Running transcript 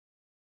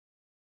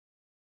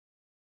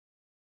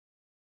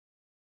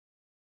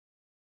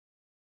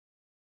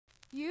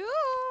You?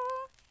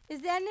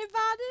 Is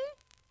anybody?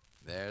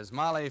 There's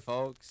Molly,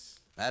 folks.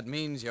 That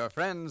means your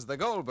friends, the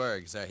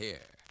Goldbergs, are here.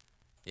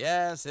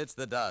 Yes, it's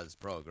the Does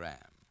program.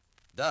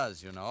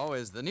 Does, you know,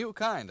 is the new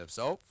kind of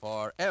soap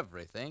for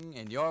everything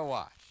in your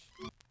wash.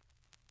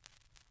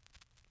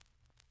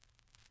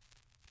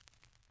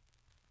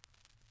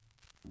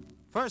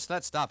 First,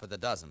 let's stop at the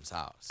Duzum's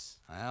house.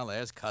 Well,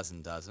 there's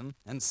Cousin Duzum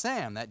and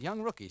Sam, that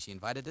young rookie she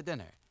invited to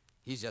dinner.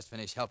 He's just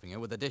finished helping her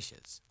with the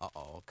dishes.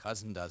 Uh-oh,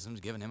 Cousin Duzum's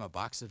giving him a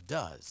box of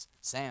Does.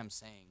 Sam's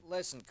saying,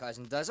 Listen,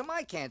 Cousin Duzum,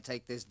 I can't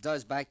take this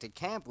Does back to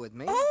camp with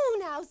me. Oh,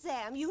 now,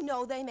 Sam, you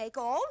know they make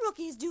all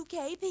rookies do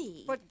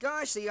KP. But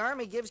gosh, the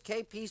Army gives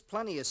KPs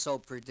plenty of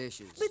soap for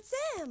dishes. But,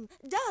 Sam,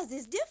 Does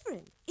is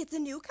different. It's a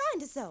new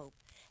kind of soap.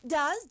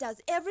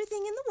 Does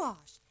everything in the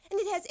wash. And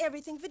it has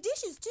everything for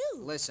dishes, too.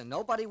 Listen,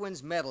 nobody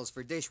wins medals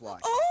for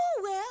dishwashing.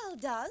 Oh, well,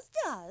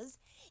 does.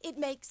 It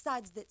makes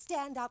suds that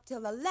stand up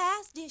till the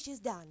last dish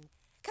is done.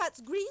 Cuts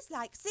grease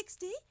like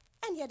 60,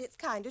 and yet it's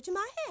kinder to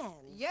my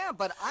hands. Yeah,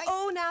 but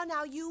Oh,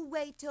 now, you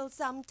wait till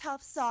some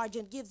tough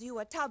sergeant gives you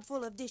a tub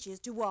full of dishes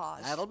to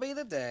wash. That'll be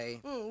the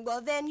day.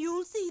 Well, then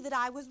you'll see that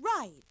I was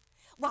right.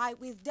 Why,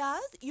 with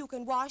Does, you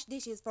can wash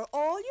dishes for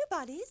all your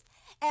buddies,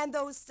 and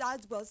those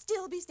suds will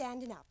still be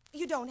standing up.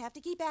 You don't have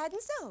to keep adding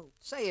soap.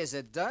 Say, is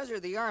it Does or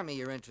the Army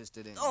you're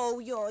interested in? Oh,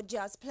 you're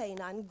just plain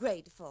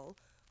ungrateful.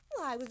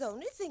 Well, I was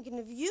only thinking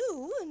of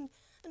you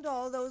and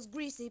all those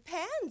greasy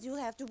pans you'll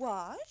have to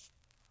wash.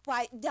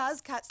 Why,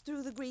 Does cuts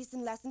through the grease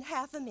in less than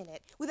half a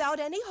minute without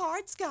any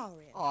hard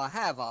scouring. Oh,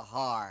 have a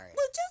heart.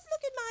 Well, just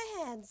look at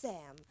my hands,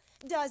 Sam.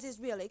 Does is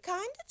really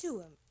kinder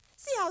to 'em.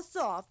 See how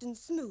soft and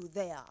smooth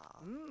they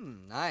are.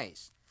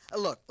 Nice.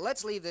 Look,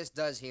 let's leave this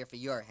Does here for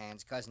your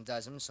hands, Cousin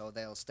Duzum, so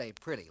they'll stay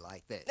pretty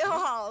like this.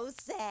 Oh,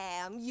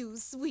 Sam, you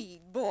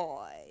sweet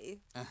boy.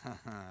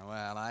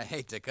 Well, I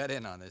hate to cut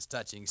in on this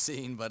touching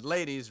scene, but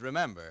ladies,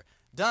 remember,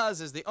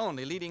 Does is the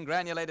only leading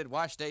granulated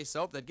wash day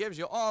soap that gives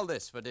you all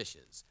this for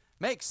dishes.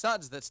 Makes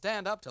suds that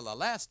stand up till the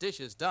last dish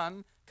is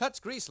done, cuts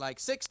grease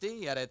like 60,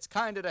 yet it's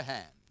kinder to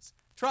hands.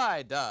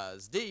 Try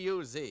Does,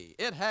 D-U-Z.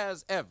 It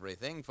has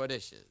everything for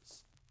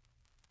dishes.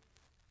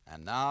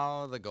 And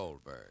now the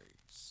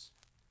Goldbergs.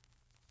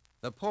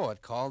 The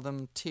poet called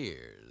them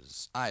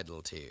tears,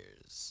 idle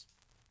tears.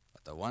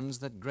 But the ones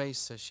that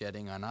Grace is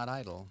shedding are not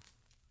idle,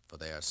 for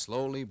they are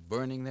slowly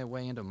burning their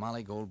way into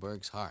Molly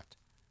Goldberg's heart.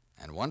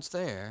 And once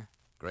there,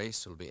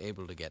 Grace will be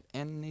able to get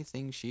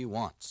anything she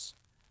wants.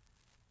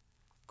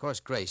 Of course,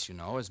 Grace, you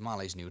know, is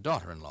Molly's new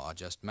daughter-in-law,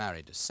 just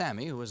married to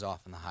Sammy, who is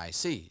off in the high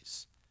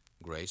seas.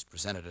 Grace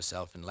presented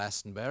herself in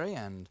Lastenbury,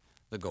 and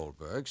the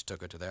Goldbergs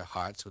took her to their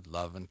hearts with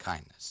love and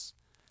kindness.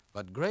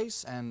 But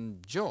Grace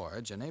and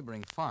George, a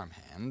neighboring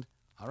farmhand,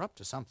 are up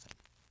to something.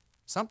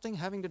 Something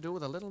having to do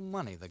with a little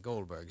money the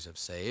Goldbergs have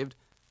saved,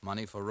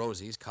 money for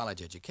Rosie's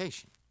college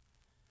education.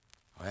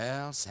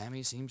 Well,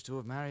 Sammy seems to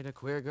have married a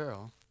queer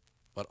girl,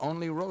 but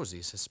only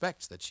Rosie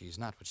suspects that she's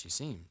not what she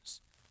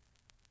seems.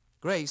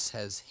 Grace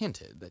has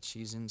hinted that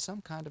she's in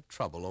some kind of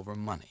trouble over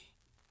money.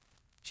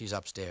 She's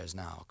upstairs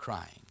now,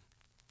 crying,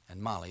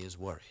 and Molly is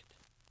worried.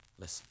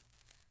 Listen.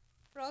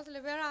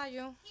 Rosalie, where are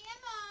you? Here,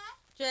 Ma.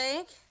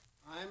 Jake?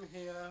 I'm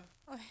here.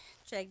 Oh,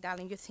 Jake,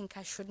 darling, you think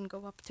I shouldn't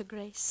go up to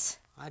Grace?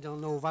 I don't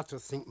know what to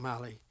think,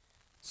 Molly.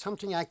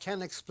 Something I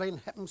can't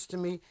explain happens to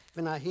me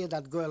when I hear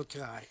that girl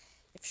cry.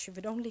 If she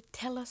would only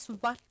tell us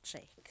what,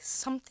 Jake.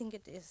 Something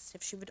it is.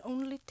 If she would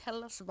only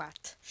tell us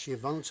what. She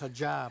wants a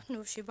job. No,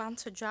 if she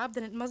wants a job,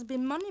 then it must be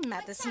money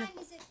matters. What time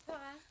is it, Pa?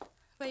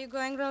 Where you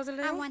going,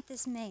 Rosalie? I want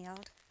this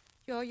mailed.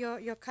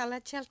 Your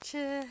college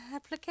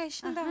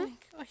application, darling?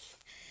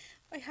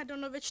 I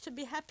don't know which to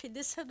be happy,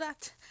 this or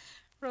that.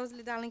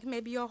 Rosalie, darling,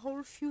 maybe your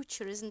whole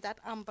future is in that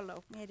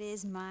envelope. It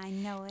is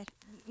mine, know it.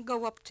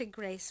 Go up to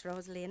Grace,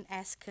 Rosalie, and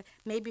ask her.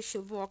 Maybe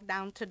she'll walk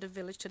down to the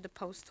village to the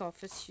post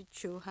office,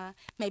 huh?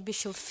 Maybe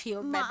she'll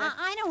feel Ma, better.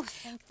 I don't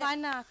think that... Why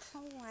not?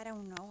 Oh, I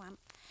don't know.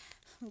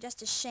 I'm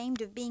just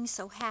ashamed of being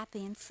so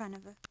happy in front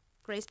of her.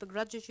 Grace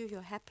begrudges you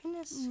your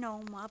happiness?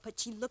 No, Ma,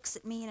 but she looks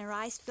at me and her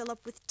eyes fill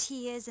up with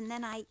tears, and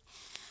then I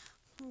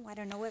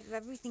don't know,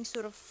 everything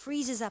sort of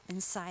freezes up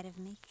inside of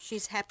me.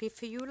 She's happy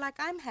for you like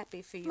I'm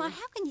happy for you. Ma,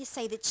 how can you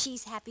say that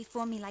she's happy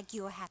for me like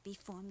you're happy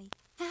for me?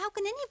 How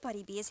can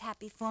anybody be as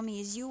happy for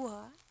me as you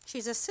are?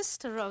 She's a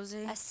sister,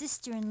 Rosie. A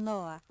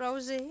sister-in-law.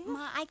 Rosie?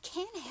 Ma, I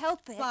can't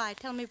help it. Why?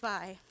 Tell me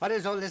why. What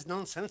is all this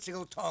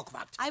nonsensical talk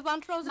about? I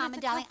want Rosie Mama,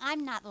 to darling,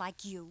 I'm not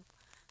like you.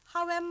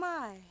 How am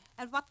I?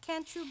 And what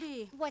can't you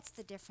be? What's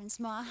the difference,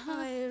 Ma?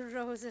 Oh,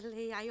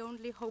 Rosalie, I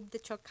only hope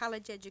that your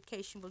college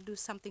education will do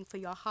something for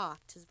your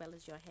heart as well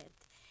as your head.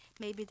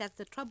 Maybe that's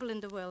the trouble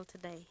in the world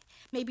today.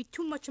 Maybe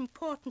too much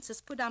importance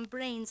is put on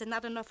brains and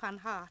not enough on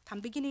heart.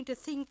 I'm beginning to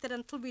think that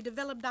until we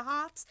develop the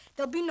hearts,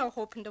 there'll be no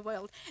hope in the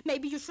world.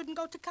 Maybe you shouldn't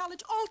go to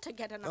college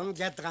altogether now. Don't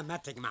get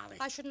dramatic, Molly.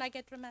 Why shouldn't I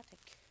get dramatic?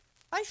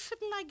 Why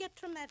shouldn't I get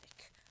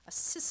dramatic? A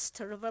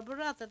sister of a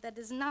brother that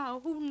is now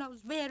who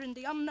knows where in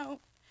the unknown.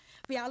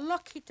 We are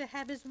lucky to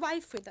have his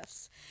wife with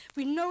us.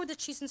 We know that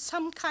she's in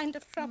some kind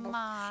of trouble.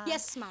 Ma.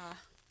 Yes, Ma.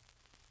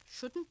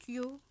 Shouldn't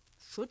you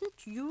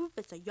Shouldn't you,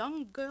 as a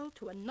young girl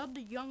to another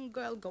young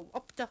girl, go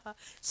up to her,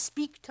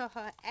 speak to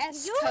her,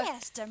 ask You her?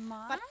 asked her,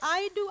 Ma. But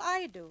I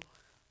do.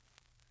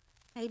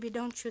 Maybe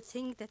don't you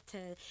think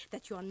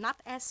that you're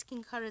not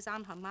asking her is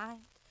on her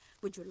mind?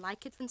 Would you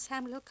like it when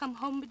Samuel come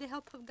home with the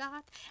help of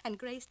God and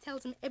Grace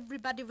tells him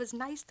everybody was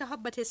nice to her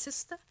but his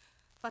sister?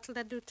 What'll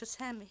that do to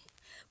Sammy?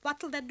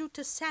 What'll that do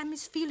to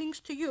Sammy's feelings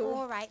to you?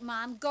 All right,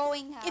 Ma, I'm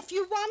going up. If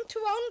you want to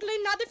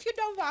only, not if you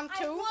don't want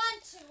to. I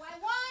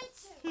want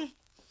to.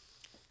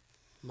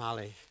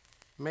 Molly,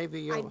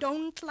 maybe you're... I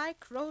don't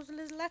like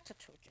Rosalie's letter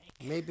to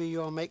Jake. Maybe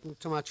you're making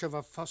too much of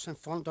a fuss in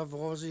front of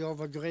Rosie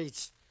over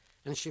Grace.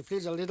 And she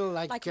feels a little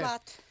like... Like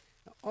what?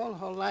 All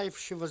her life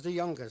she was the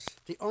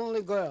youngest, the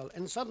only girl,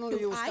 and suddenly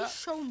you I start...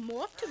 show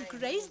more to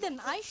Grace than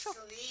I show...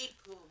 Sleep.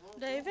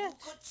 David.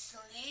 Who could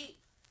sleep?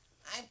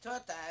 I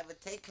thought I would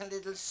take a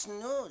little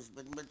snooze,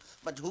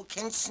 but who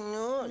can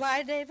snooze?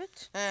 Why, David?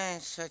 Ah,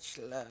 such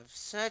love,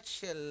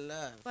 such a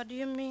love. What do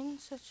you mean,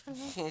 such a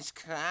love? She's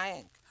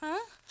crying. Huh?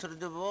 Through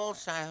the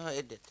walls I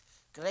heard it.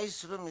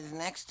 Grace's room is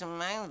next to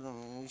my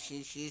room.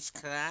 She's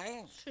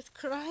crying. She's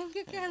crying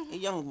again. A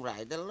young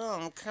bride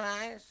alone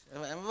cries.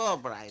 A war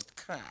bride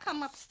cries.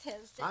 Come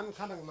upstairs, David. I'm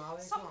coming,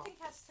 Molly. Something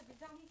has to be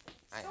done.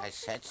 I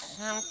said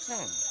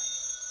something.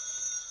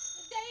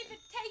 David,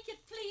 take it,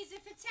 please.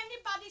 If it's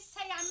anybody,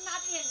 say I'm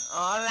not in.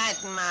 All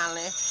right,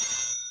 Molly.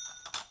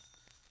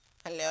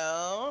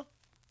 Hello?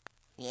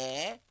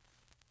 Yeah?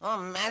 Oh,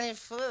 Mary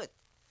Foot.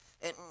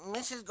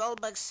 Mrs.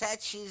 Goldberg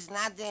said she's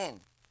not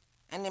in.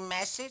 Any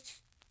message?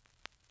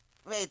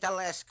 Wait, I'll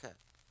ask her.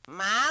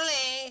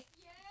 Molly?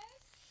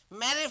 Yes?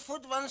 Mary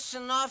Foot wants to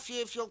know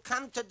if you'll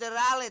come to the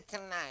rally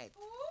tonight.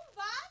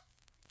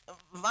 Who?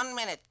 What? 1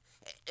 minute.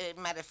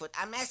 Mary Foot,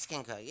 I'm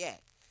asking her, yeah.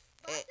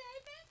 What,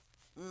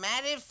 David?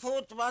 Mary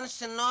Foot wants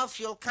to know if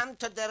you'll come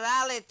to the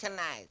rally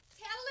tonight.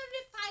 Tell her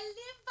if I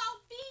live,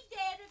 I'll be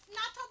there. If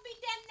not, I'll be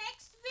there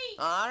next week.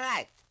 All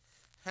right.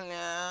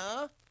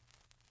 Hello?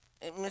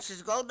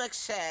 Mrs. Goldberg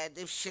said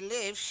if she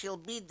lives, she'll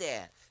be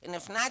there. And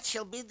if not,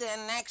 she'll be there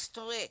next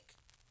week.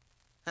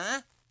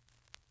 Huh?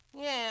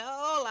 Yeah,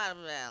 all are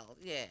well,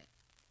 yeah.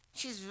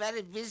 She's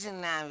very busy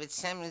now with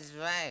Sammy's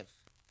wife.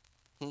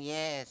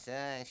 Yes,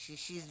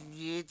 she's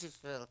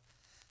beautiful,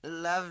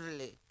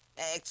 lovely,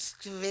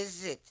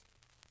 exquisite.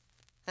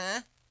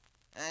 Huh?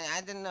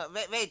 I don't know.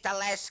 Wait,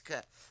 I'll ask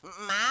her.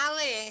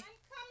 Molly! I'm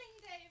coming,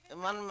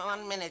 David.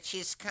 One minute,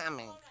 she's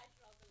coming. All right,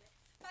 Rosalie.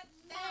 But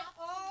now,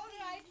 all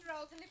right,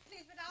 Rosalie,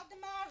 please, without the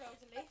ma,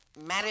 Rosalie.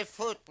 Mary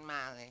Foot,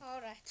 Molly.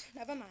 All right,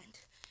 never mind.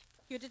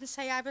 You didn't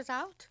say I was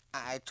out?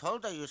 I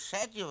told her you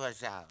said you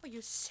was out. Oh,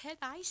 you said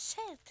I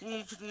said.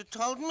 You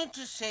told me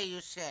to say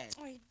you said.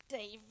 Oh,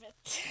 David.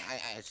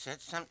 I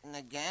said something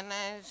again.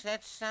 I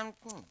said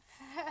something.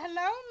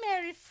 Hello,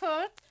 Mary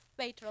Foot.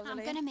 Wait, Rosalie.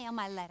 I'm going to mail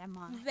my letter,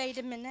 Ma. Wait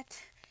a minute.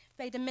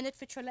 Wait a minute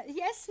for your letter.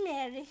 Yes,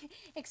 Mary.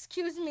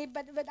 Excuse me,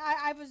 but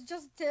I was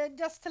just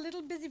a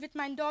little busy with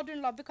my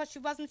daughter-in-law because she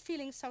wasn't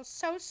feeling so.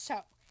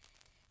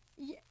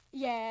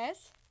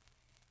 Yes?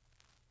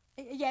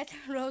 Yes,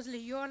 Rosalie,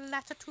 your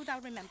letter too,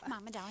 I'll remember.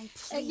 Mama, darling,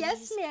 please.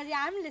 Yes, Mary,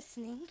 I'm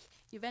listening.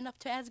 You went up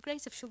to ask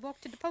Grace if she'll walk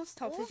to the post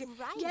office. All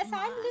right, yes, Ma.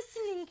 I'm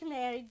listening,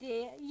 Mary,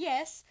 dear.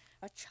 Yes.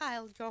 A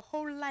child, your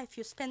whole life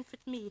you spent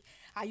with me.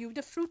 Are you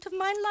the fruit of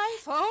my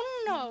life?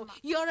 Oh, no. Ma.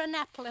 You're an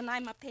apple and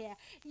I'm a pear.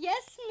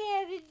 Yes,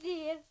 Mary,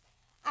 dear.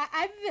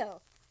 I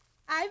will.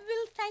 I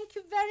will thank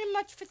you very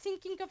much for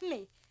thinking of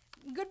me.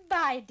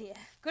 Goodbye, dear.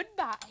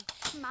 Goodbye.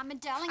 Mama,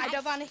 darling, I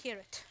don't want to hear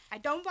it. I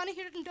don't want to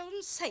hear it and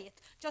don't say it.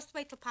 Just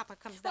wait till Papa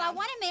comes Well, down. I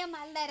want to mail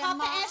my letter, Papa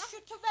Ma. asked you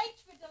to wait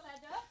for the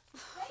letter.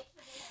 Wait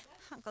for the letter.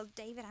 Uncle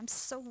David, I'm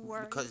so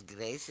worried. Because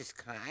Grace is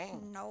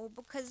crying. No,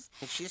 because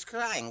If she's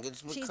crying,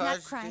 it's because... she's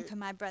not crying for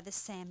my brother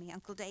Sammy,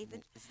 Uncle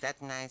David. Is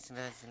that nice,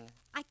 Rosalie?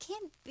 I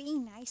can't be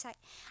nice.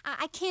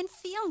 I can't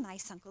feel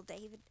nice, Uncle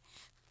David.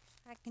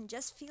 I can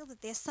just feel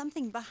that there's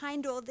something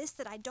behind all this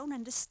that I don't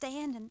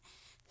understand and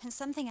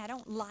something I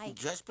don't like.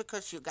 Just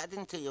because you got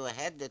into your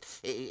head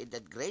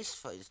that Grace's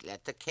first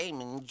letter came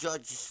and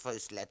George's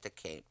first letter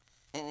came.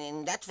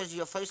 And that was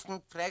your first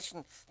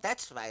impression.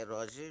 That's why,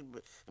 Rosie.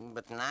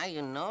 But now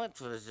you know it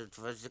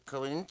was a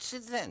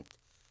coincidence.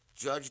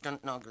 George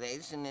don't know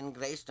Grace, and then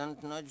Grace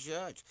don't know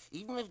George,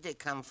 even if they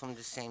come from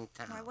the same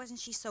town. Why wasn't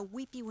she so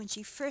weepy when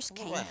she first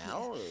came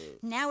Well, here?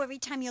 Now every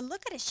time you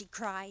look at her, she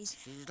cries.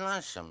 she's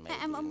lonesome, maybe.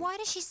 And why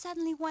does she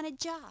suddenly want a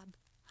job?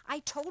 I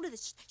told her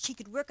that she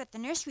could work at the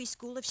nursery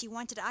school if she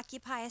wanted to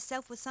occupy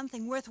herself with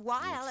something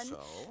worthwhile. And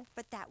so?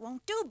 But that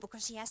won't do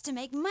because she has to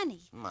make money.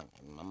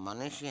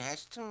 Money she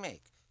has to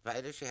make. Why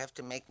does she have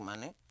to make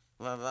money?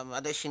 Why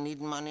does she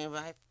need money,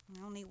 right?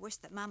 I only wish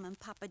that Mama and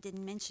Papa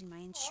didn't mention my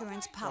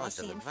insurance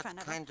policy Rosalie, in front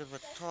what of her. kind of a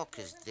talk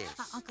is this?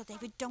 Uncle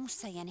David, don't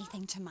say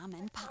anything to Mama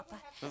and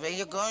Papa. Where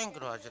you going,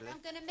 Rosalie?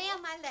 I'm going to mail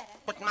my letter.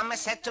 But Mama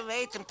said to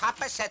wait and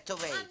Papa said to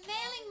wait.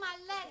 mailing my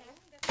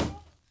letter.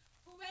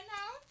 Who went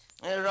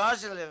out?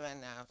 Rosalie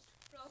went out.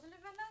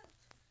 Rosalie went out.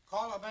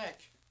 Call her back.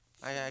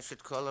 I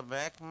should call her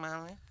back,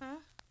 Molly? Huh?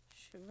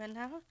 She went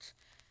out?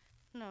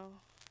 No.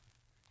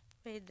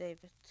 Wait,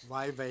 David.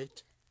 Why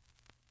wait?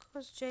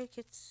 course, Jake,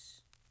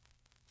 it's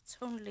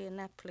only an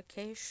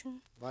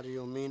application. What do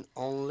you mean,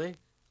 only?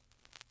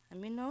 I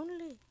mean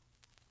only.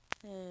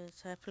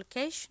 It's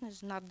application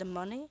is not the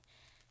money.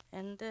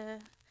 And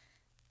then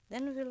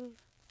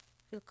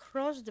we'll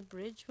cross the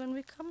bridge when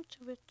we come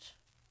to it.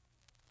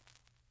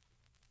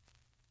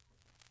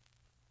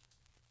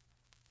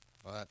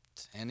 But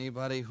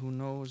anybody who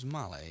knows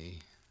Molly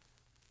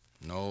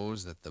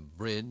knows that the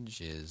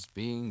bridge is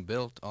being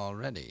built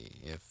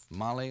already if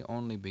Molly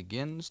only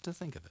begins to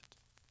think of it.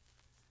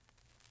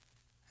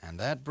 And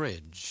that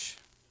bridge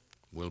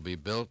will be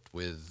built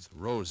with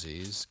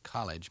Rosie's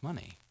college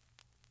money,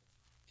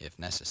 if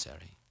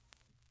necessary.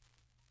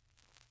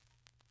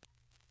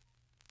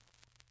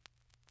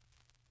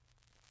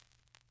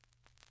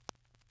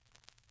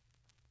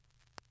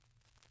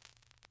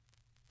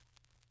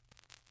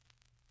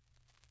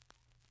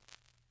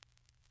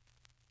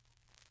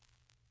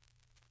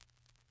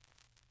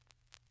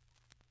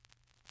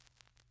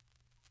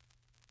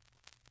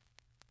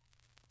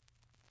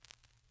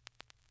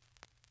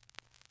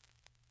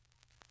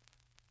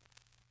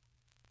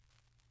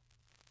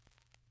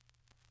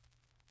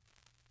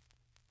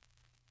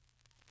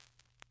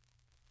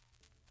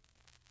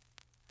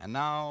 And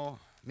now,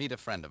 meet a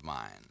friend of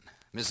mine,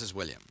 Mrs.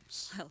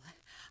 Williams. Well,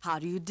 how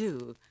do you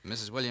do?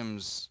 Mrs.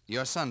 Williams,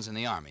 your son's in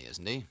the Army,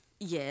 isn't he?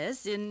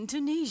 Yes, in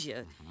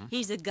Tunisia.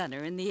 He's a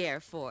gunner in the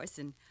Air Force,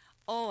 and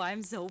oh,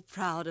 I'm so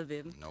proud of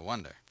him. No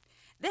wonder.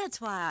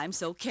 That's why I'm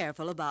so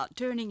careful about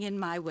turning in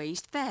my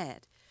waste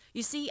fat.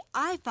 You see,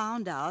 I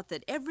found out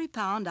that every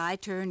pound I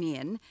turn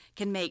in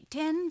can make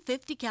 10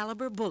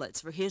 50-caliber bullets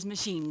for his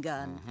machine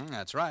gun.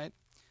 That's right.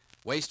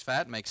 Waste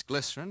fat makes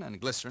glycerin, and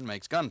glycerin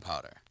makes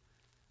gunpowder.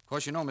 Of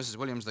course, you know, Mrs.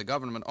 Williams, the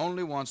government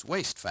only wants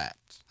waste fat.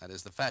 That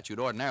is the fat you'd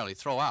ordinarily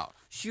throw out.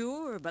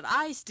 Sure, but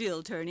I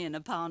still turn in a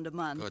pound a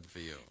month. Good for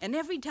you. And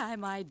every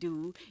time I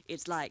do,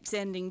 it's like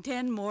sending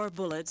 10 more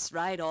bullets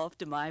right off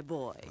to my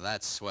boy. Well,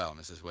 that's swell,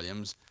 Mrs.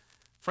 Williams.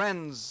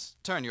 Friends,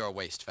 turn your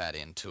waste fat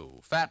in,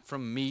 too. Fat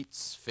from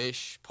meats,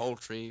 fish,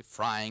 poultry,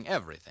 frying,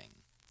 everything.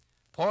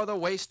 Pour the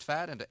waste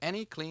fat into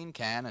any clean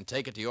can and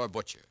take it to your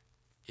butcher.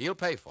 He'll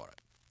pay for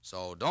it.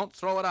 So don't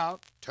throw it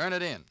out, turn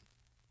it in.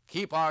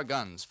 Keep our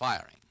guns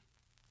firing.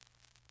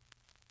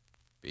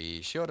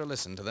 Be sure to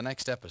listen to the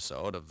next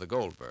episode of The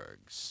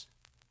Goldbergs.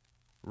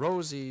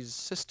 Rosie's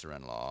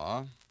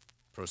sister-in-law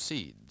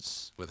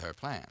proceeds with her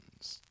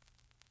plans,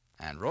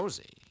 and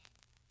Rosie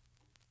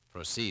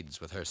proceeds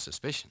with her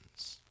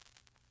suspicions.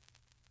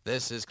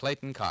 This is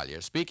Clayton Collier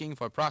speaking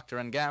for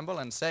Procter & Gamble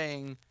and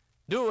saying,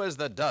 do as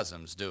the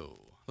Dozums do.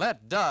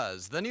 Let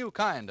Doz, the new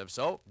kind of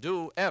soap,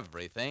 do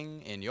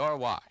everything in your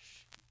wash.